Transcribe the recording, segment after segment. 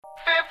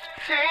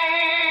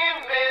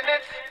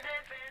minutes.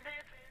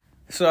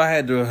 So I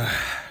had to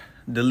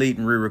delete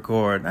and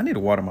re-record. I need to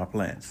water my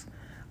plants.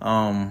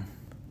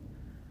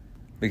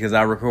 Because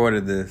I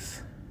recorded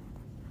this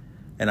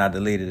and I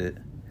deleted it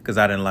because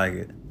I didn't like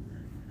it.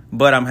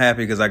 But I'm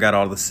happy because I got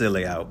all the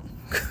silly out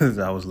because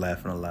I was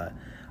laughing a lot.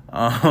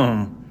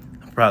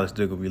 I'm probably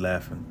still gonna be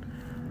laughing.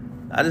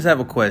 I just have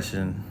a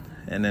question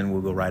and then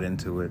we'll go right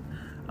into it.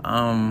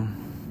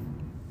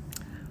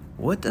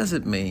 What does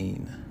it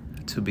mean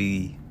to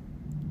be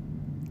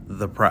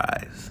the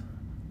prize?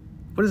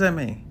 What does that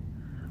mean?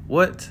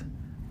 What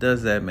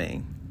does that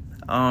mean?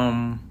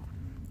 I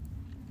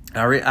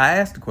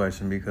asked the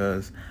question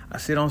because I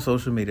see it on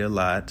social media a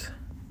lot.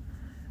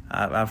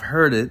 I've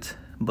heard it,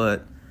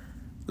 but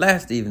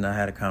last evening I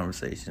had a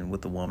conversation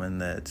with a woman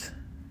that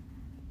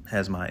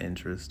has my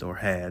interest, or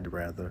had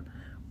rather.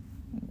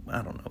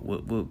 I don't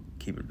know. We'll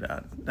keep it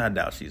down. I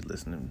doubt she's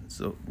listening,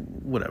 so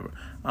whatever.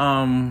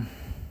 And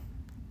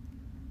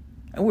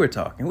we were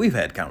talking. We've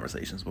had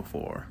conversations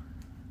before.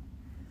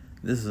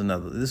 This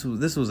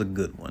was a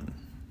good one,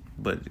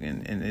 but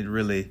and it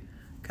really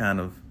kind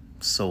of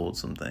sold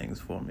some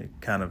things for me,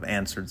 kind of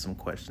answered some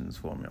questions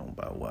for me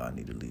about why I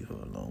need to leave her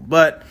alone.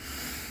 But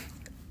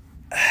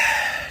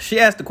she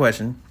asked the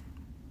question,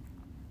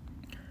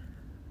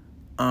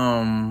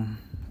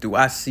 do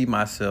I see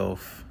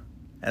myself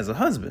as a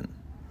husband?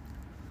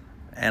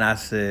 And I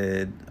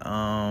said,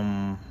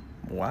 wow,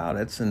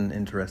 that's an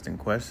interesting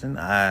question.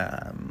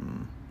 I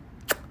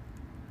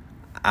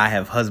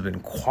have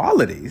husband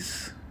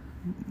qualities,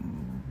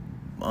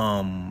 but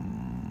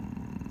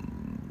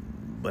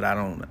I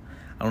don't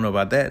know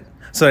about that.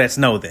 So that's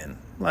no then.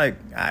 Like,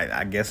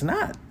 I guess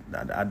not.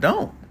 I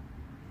don't.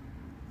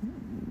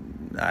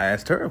 I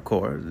asked her, of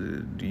course,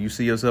 do you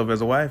see yourself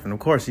as a wife? And of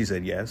course she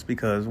said yes,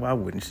 because why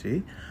wouldn't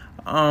she?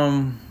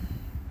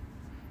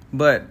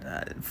 But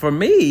for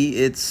me,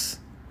 it's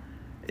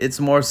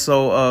more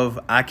so of,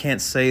 I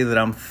can't say that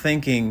I'm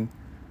thinking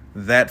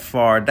that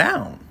far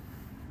down.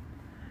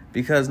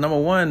 Because number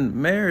one,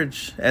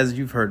 marriage, as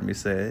you've heard me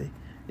say,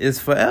 is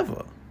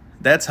forever.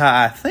 That's how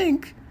I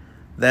think.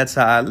 That's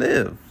how I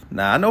live.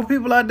 Now, I know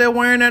people out there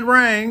wearing that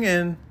ring,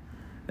 and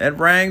that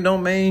ring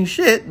don't mean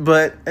shit,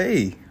 but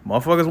hey,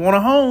 motherfuckers want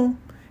a home.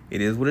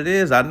 It is what it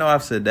is. I know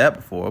I've said that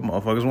before.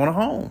 Motherfuckers want a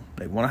home.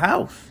 They want a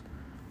house.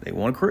 They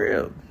want a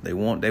crib. They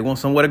want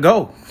somewhere to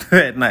go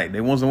at night.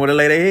 They want somewhere to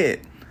lay their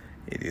head.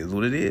 It is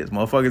what it is.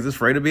 Motherfuckers is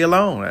afraid to be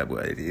alone.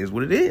 It is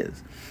what it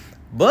is.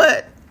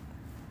 But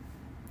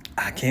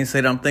I can't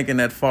say that I'm thinking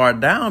that far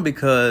down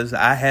because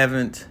I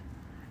haven't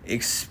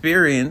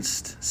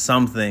experienced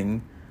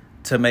something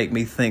to make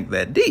me think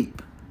that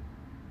deep.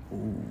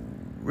 Ooh,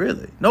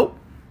 really? Nope.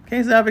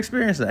 Can't say I've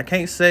experienced that. I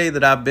can't say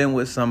that I've been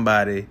with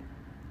somebody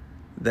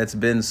that's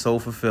been so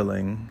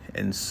fulfilling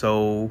and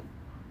so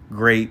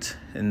great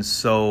and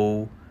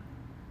so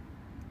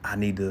I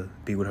need to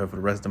be with her for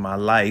the rest of my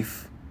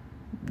life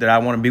that I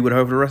want to be with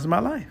her for the rest of my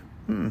life.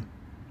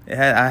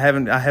 I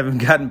haven't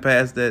gotten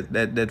past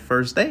that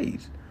first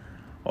stage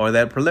or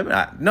that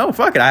preliminary. No,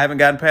 fuck it. I haven't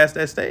gotten past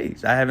that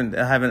stage. I haven't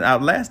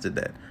outlasted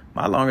that.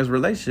 My longest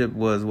relationship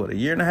was, a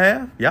year and a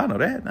half? Y'all know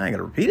that. I ain't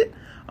gonna repeat it.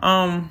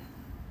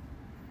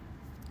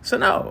 So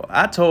no,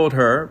 I told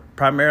her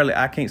primarily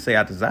I can't say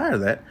I desire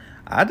that.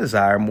 I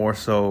desire more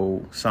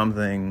so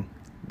something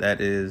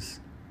that is,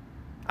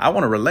 I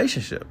want a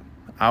relationship.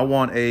 I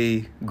want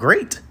a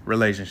great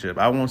relationship.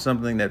 I want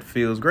something that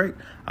feels great.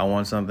 I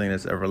want something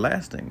that's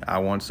everlasting. I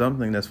want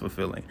something that's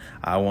fulfilling.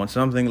 I want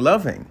something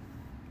loving.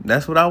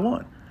 That's what I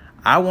want.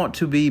 I want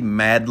to be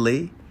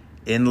madly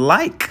in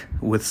like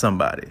with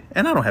somebody.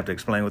 And I don't have to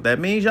explain what that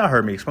means. Y'all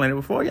heard me explain it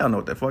before. Y'all know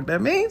what the fuck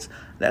that means.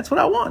 That's what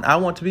I want. I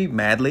want to be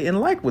madly in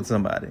like with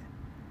somebody.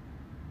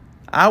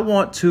 I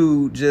want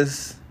to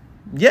just,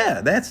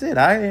 yeah, that's it.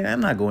 I'm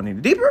not going any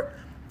deeper.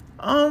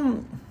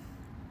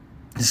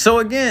 So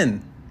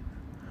again,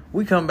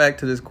 we come back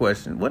to this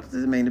question. What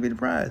does it mean to be the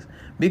prize?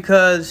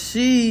 Because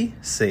she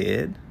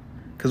said,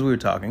 because we were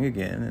talking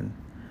again, and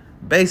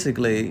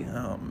basically,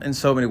 in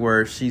so many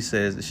words, she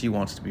says that she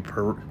wants to be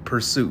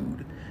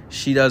pursued.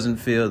 She doesn't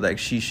feel like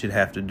she should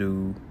have to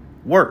do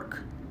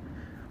work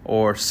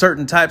or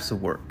certain types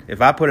of work.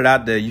 If I put it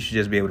out there, you should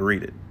just be able to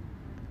read it.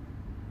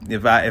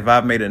 If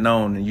I've made it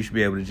known, then you should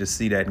be able to just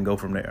see that and go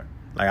from there.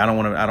 Like, I don't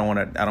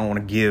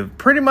want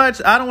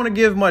to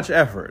give much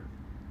effort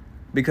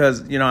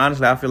because,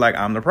 honestly, I feel like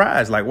I'm the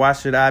prize. Like, why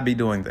should I be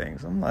doing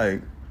things? I'm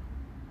like,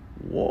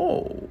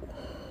 whoa.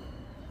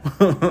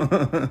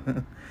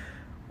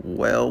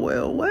 Well.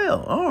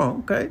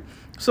 Oh, okay.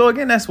 So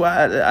again, that's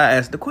why I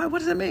asked the question, what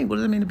does it mean? What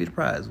does it mean to be the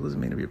prize? What does it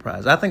mean to be a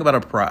prize? I think about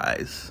a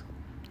prize,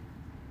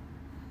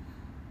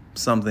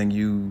 something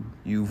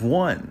you've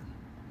won.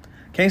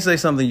 Can't say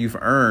something you've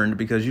earned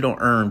because you don't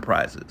earn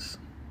prizes.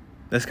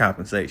 That's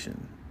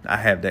compensation. I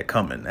have that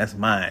coming. That's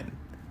mine.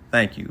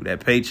 Thank you.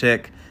 That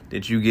paycheck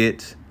that you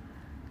get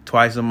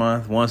twice a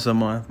month, once a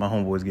month. My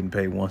homeboy's getting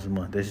paid once a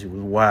month. That shit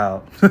was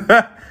wild.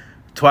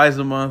 Twice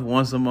a month,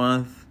 once a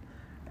month.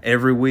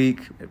 Every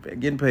week,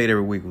 getting paid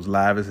every week was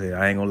live as hell.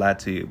 I ain't gonna lie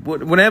to you.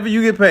 Whenever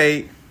you get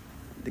paid,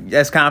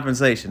 That's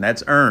compensation.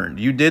 That's earned.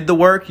 You did the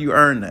work, you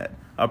earned that.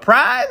 A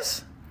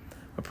prize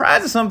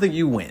is something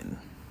you win.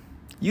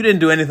 You didn't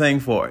do anything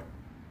for it.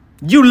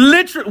 You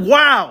literally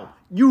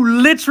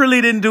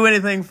didn't do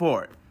anything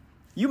for it.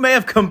 You may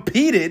have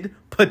competed,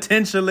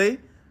 potentially,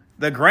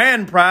 the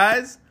grand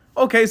prize.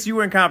 Okay, so you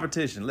were in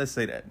competition. Let's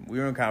say that. We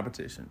were in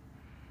competition.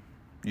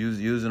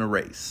 You was in a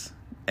race.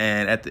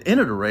 And at the end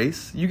of the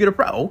race, you get a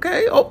prize.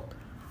 Okay. Oh,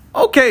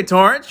 okay,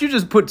 Torrance. You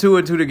just put two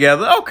and two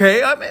together.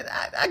 Okay. I mean,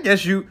 I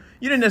guess you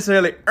didn't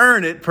necessarily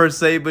earn it per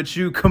se, but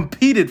you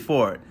competed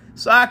for it.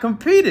 So I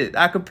competed.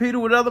 I competed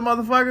with other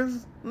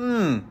motherfuckers.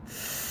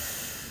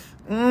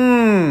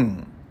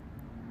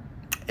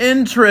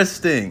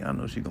 Interesting. I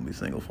know she's going to be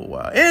single for a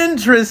while.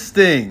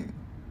 Interesting.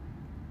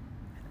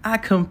 I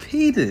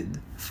competed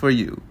for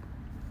you.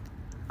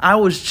 I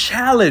was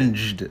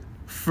challenged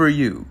for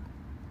you.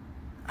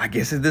 I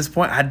guess at this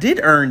point, I did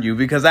earn you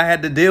because I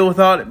had to deal with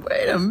all that.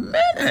 Wait a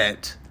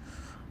minute.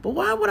 But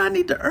why would I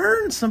need to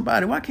earn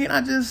somebody? Why can't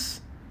I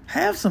just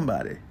have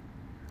somebody?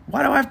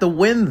 Why do I have to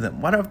win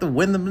them? Why do I have to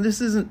win them? This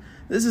isn't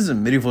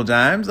medieval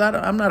times.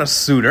 I'm not a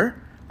suitor.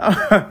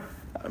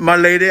 My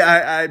lady,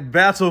 I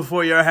battle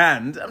for your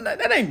hand.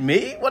 That ain't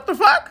me. What the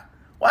fuck?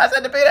 Why does it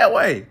have to be that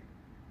way?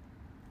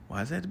 Why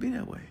does it have to be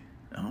that way?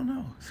 I don't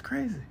know. It's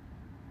crazy.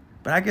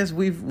 But I guess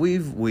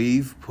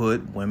we've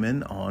put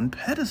women on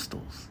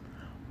pedestals.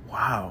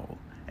 Wow.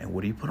 And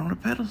what do you put on a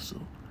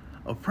pedestal?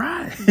 A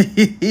prize.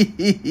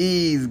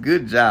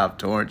 Good job,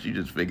 Torrance. You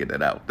just figured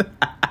that out.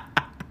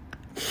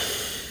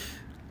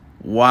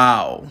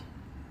 Wow.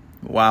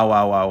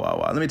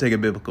 Let me take a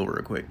biblical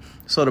real quick.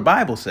 So the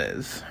Bible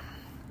says,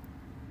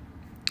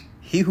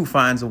 he who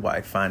finds a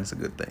wife finds a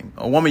good thing.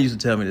 A woman used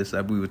to tell me this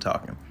as we were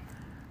talking.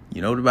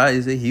 You know what the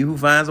Bible says? He who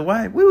finds a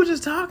wife. We were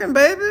just talking,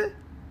 baby.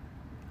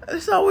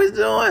 That's all we're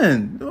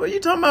doing. What are you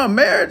talking about?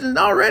 Marriage and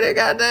already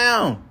got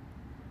down.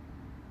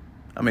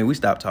 I mean, we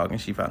stopped talking.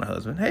 She found a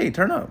husband. Hey,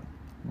 turn up.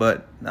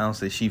 But I don't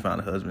say she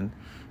found a husband.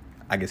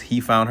 I guess he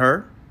found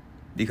her.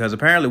 Because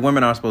apparently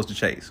women aren't supposed to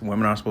chase.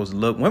 Women aren't supposed to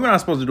look. Women aren't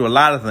supposed to do a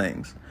lot of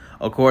things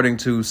according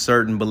to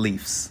certain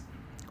beliefs.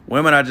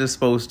 Women are just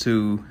supposed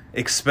to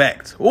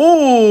expect.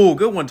 Ooh,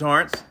 good one,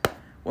 Torrance.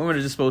 Women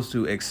are just supposed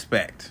to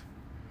expect.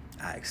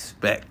 I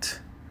expect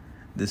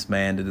this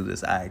man to do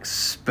this. I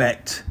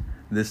expect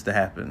this to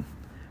happen.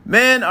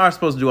 Men are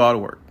supposed to do all the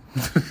work.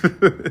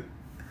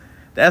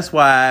 That's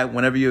why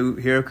whenever you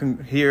hear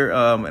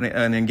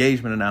an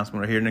engagement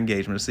announcement or hear an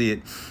engagement or see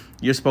it,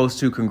 you're supposed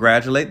to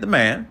congratulate the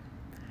man.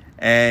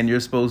 And you're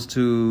supposed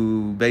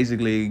to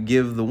basically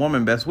give the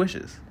woman best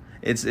wishes.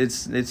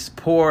 It's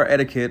poor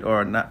etiquette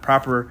or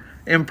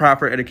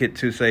improper etiquette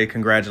to say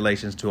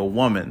congratulations to a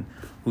woman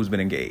who's been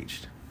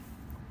engaged.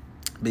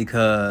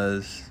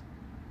 Because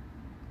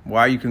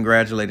why are you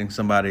congratulating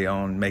somebody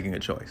on making a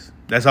choice?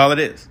 That's all it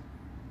is.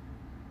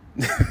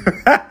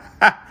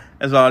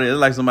 That's all it is. It's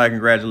like somebody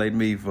congratulating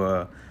me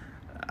for,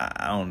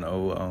 I don't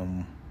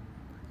know,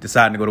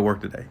 deciding to go to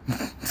work today.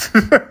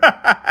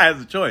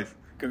 As a choice.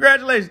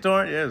 Congratulations,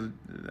 Torrance. Yes,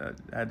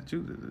 I had to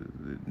choose it.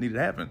 It needed to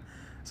happen.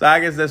 So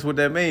I guess that's what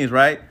that means,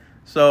 right?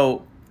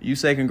 So you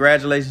say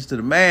congratulations to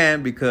the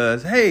man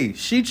because, hey,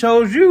 she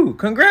chose you.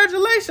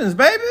 Congratulations,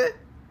 baby.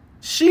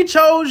 She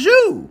chose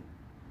you.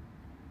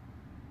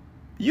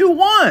 You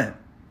won.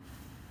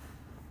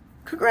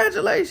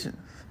 Congratulations.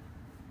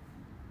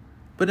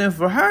 But then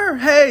for her,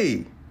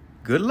 hey,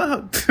 good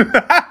luck.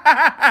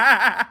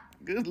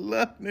 Good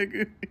luck,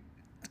 nigga.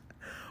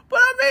 But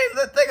I mean,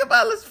 let's think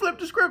about it. Let's flip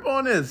the script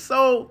on this.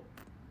 So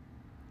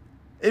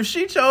if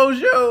she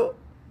chose you,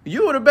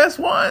 you were the best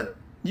one.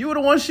 You were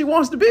the one she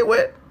wants to be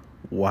with.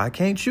 Why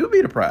can't you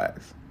be the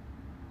prize?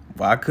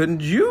 Why couldn't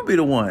you be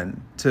the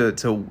one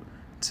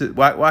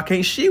why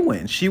can't she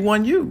win? She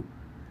won you.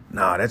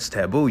 No, that's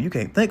taboo. You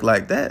can't think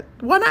like that.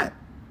 Why not?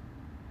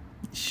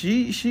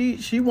 She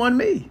won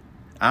me.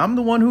 I'm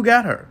the one who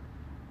got her.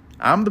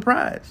 I'm the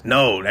prize.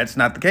 No, that's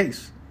not the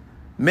case.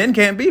 Men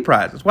can't be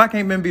prizes. Why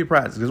can't men be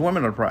prizes? Because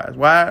women are the prize.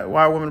 Why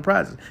are women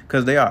prizes?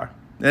 Because they are.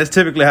 That's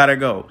typically how that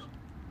goes.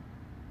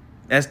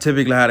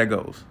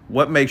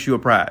 What makes you a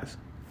prize?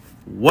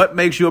 What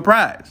makes you a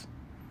prize?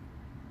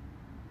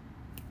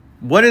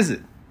 What is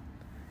it?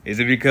 Is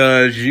it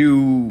because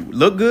you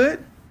look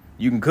good?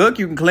 You can cook?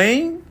 You can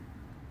clean?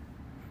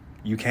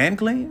 You can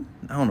clean?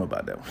 I don't know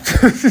about that one.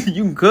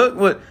 You can cook?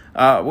 What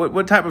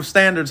type of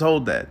standards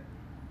hold that?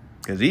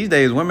 Because these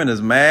days women is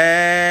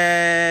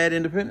mad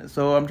independent.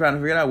 So I'm trying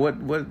to figure out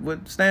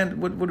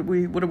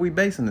what are we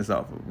basing this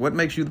off of? What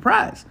makes you the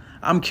prize?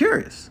 I'm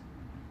curious.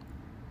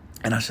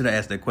 And I should have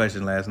asked that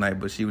question last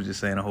night, but she was just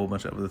saying a whole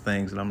bunch of other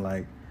things, and I'm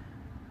like,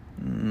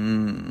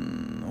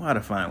 why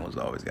the fine one's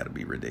always got to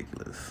be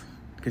ridiculous?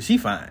 Because she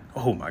fine.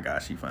 Oh my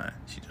gosh, she fine.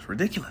 She just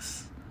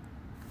ridiculous.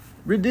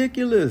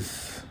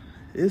 Ridiculous.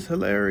 It's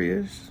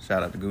hilarious.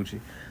 Shout out to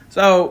Gucci.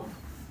 So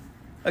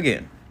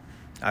again,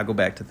 I go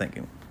back to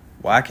thinking,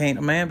 why can't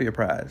a man be a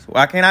prize?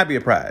 Why can't I be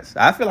a prize?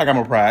 I feel like I'm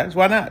a prize.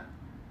 Why not?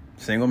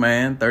 Single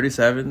man,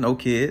 37, no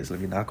kids. Let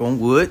me knock on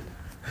wood.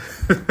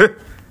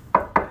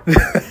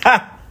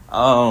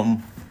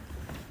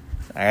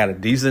 I got a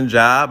decent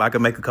job. I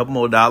can make a couple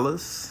more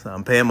dollars.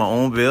 I'm paying my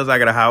own bills. I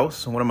got a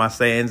house. One of my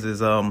sayings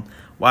is,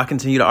 why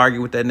continue to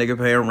argue with that nigga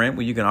paying rent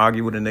when you can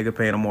argue with a nigga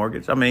paying a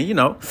mortgage? I mean,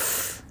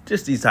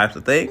 just these types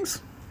of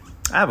things.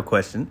 I have a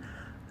question.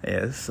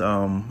 Yes,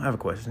 I have a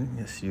question.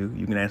 Yes, you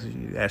can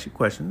ask your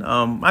question.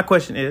 My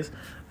question is,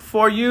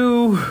 for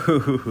you,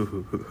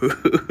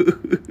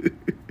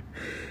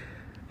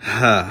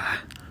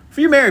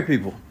 for you married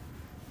people,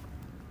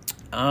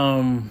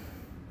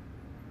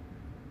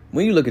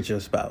 when you look at your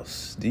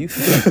spouse, do you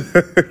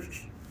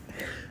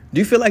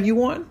feel like you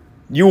won?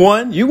 You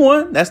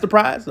won? That's the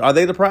prize? Are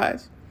they the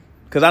prize?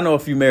 Because I know a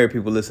few married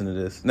people listen to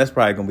this, and that's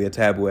probably going to be a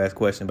taboo-ass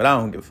question, but I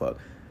don't give a fuck.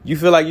 You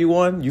feel like you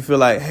won? You feel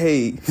like,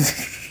 hey,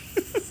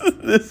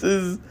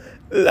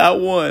 I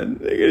won.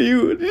 Nigga,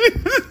 you.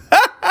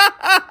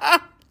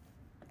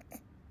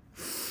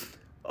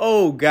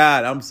 Oh,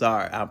 God, I'm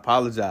sorry. I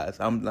apologize.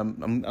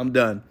 I'm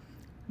done.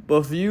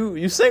 But for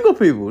you single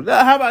people,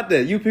 how about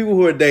that? You people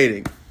who are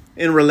dating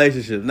in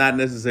relationships, not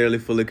necessarily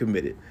fully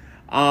committed.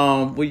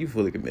 Well, you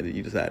fully committed.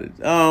 You decided.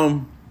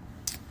 Do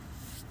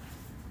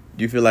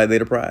you feel like they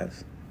the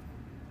prize?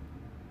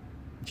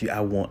 I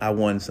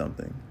won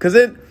something. Because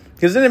then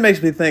it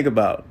makes me think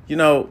about,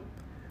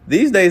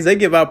 these days they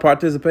give out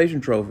participation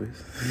trophies.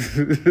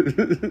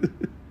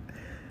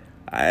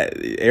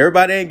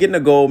 Everybody ain't getting a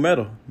gold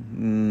medal.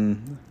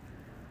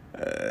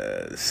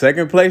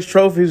 Second place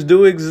trophies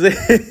do exist.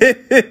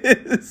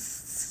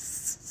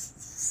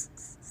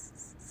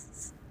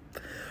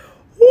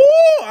 Woo,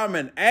 I'm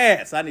an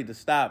ass. I need to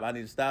stop.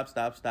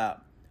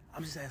 Stop.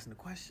 I'm just asking the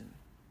question.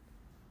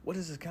 What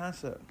is this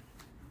concept?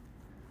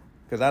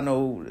 Because I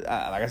know,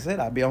 like I said,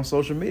 I be on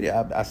social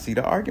media. I see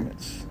the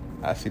arguments.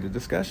 I see the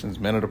discussions.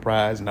 Men are the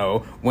prize.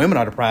 No, women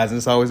are the prize, and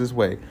it's always this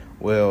way.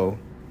 Well,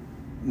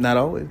 not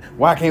always.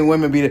 Why can't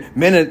women be the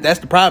men? That's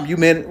the problem. You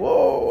men.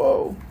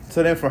 Whoa.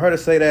 So then for her to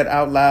say that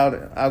out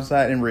loud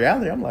outside in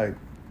reality, I'm like,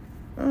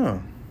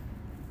 oh.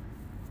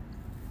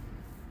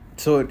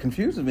 So it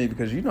confuses me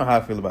because you know how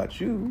I feel about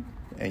you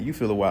and you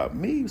feel about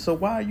me. So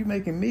why are you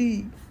making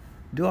me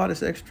do all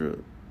this extra?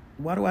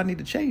 Why do I need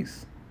to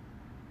chase?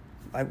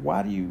 Like,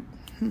 why do you?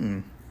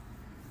 I'm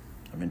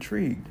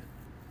intrigued.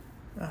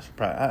 I'm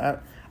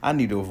surprised. I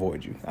need to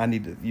avoid you.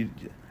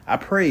 I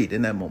prayed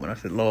in that moment. I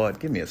said, Lord,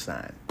 give me a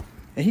sign.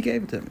 And he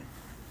gave it to me.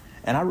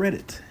 And I read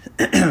it.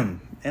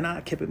 And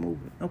I kept it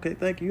moving. Okay,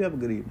 thank you. You have a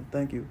good evening.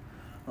 Thank you.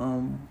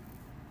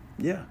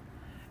 Yeah.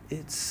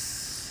 It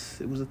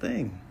was a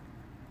thing.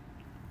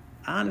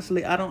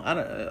 Honestly, I don't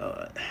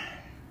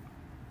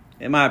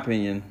in my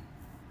opinion,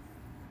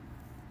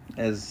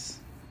 as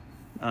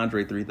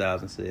Andre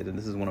 3000 said, and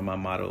this is one of my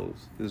mottos,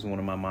 this is one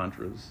of my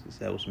mantras, this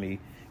helps me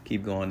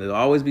keep going. There'll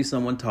always be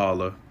someone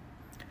taller,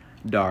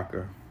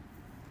 darker,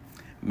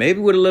 maybe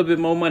with a little bit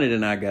more money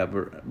than I got,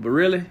 but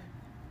really,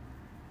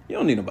 you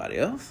don't need nobody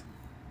else.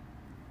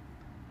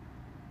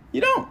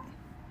 You don't.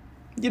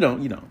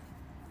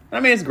 I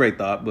mean, it's a great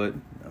thought, but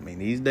I mean,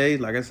 these days,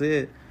 like I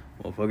said,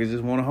 motherfuckers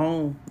just want a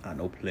home. I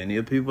know plenty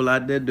of people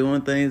out there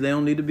doing things they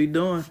don't need to be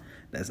doing.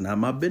 That's not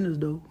my business,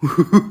 though.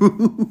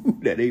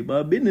 That ain't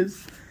my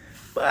business.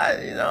 But,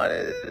 it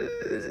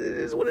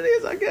is what it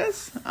is, I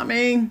guess. I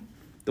mean,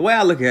 the way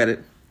I look at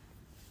it,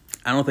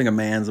 I don't think a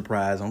man's a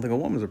prize. I don't think a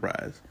woman's a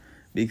prize.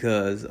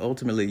 Because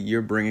ultimately,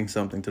 you're bringing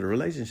something to the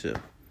relationship.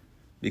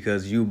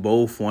 Because you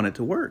both want it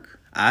to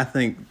work. I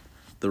think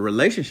the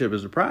relationship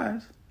is the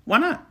prize. Why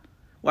not?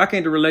 Why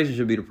can't the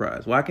relationship be the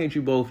prize? Why can't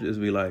you both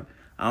just be like,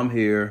 I'm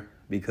here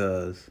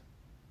because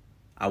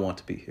I want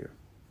to be here.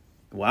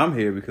 Well, I'm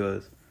here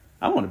because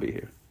I want to be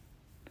here.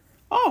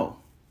 Oh,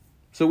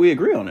 so we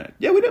agree on that.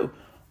 Yeah, we do.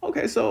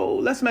 Okay, so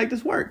let's make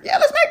this work. Yeah,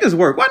 let's make this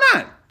work. Why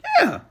not?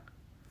 Yeah.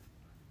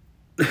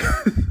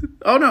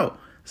 Oh, no.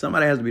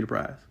 Somebody has to be the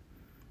prize.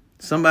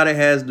 Somebody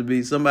has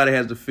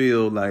to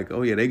feel like,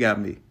 oh, yeah, they got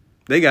me.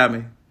 They got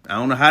me. I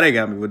don't know how they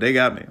got me, but they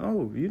got me.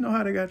 Oh, you know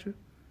how they got you.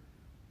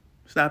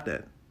 Stop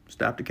that.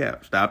 Stop the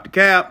cap. Stop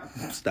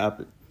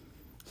it.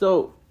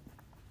 So,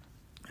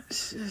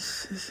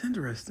 it's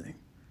interesting.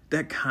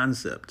 That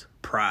concept,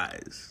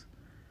 prize.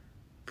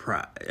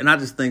 And I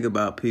just think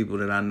about people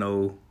that I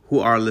know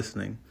who are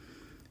listening.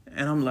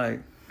 And I'm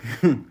like,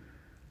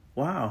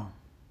 wow.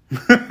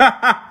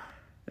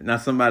 Now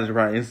somebody's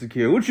probably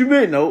insecure. What you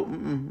mean? No.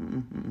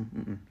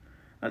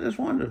 I just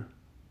wonder.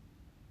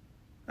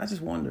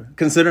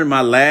 Considering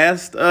my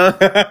last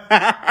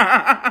podcast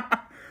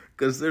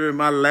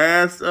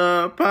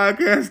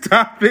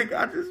topic,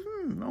 I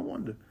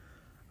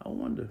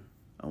wonder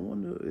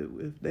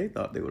if they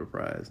thought they were the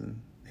prize,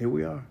 and here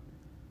we are.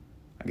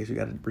 I guess you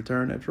got to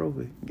return that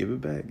trophy, give it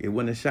back. It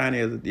wasn't as shiny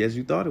as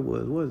you thought it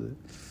was it?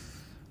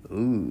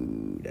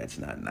 Ooh, that's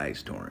not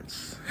nice,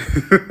 Torrance.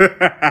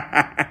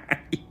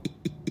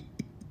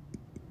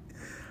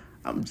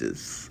 I'm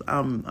just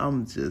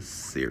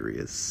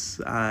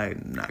serious.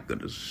 I'm not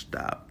gonna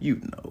stop,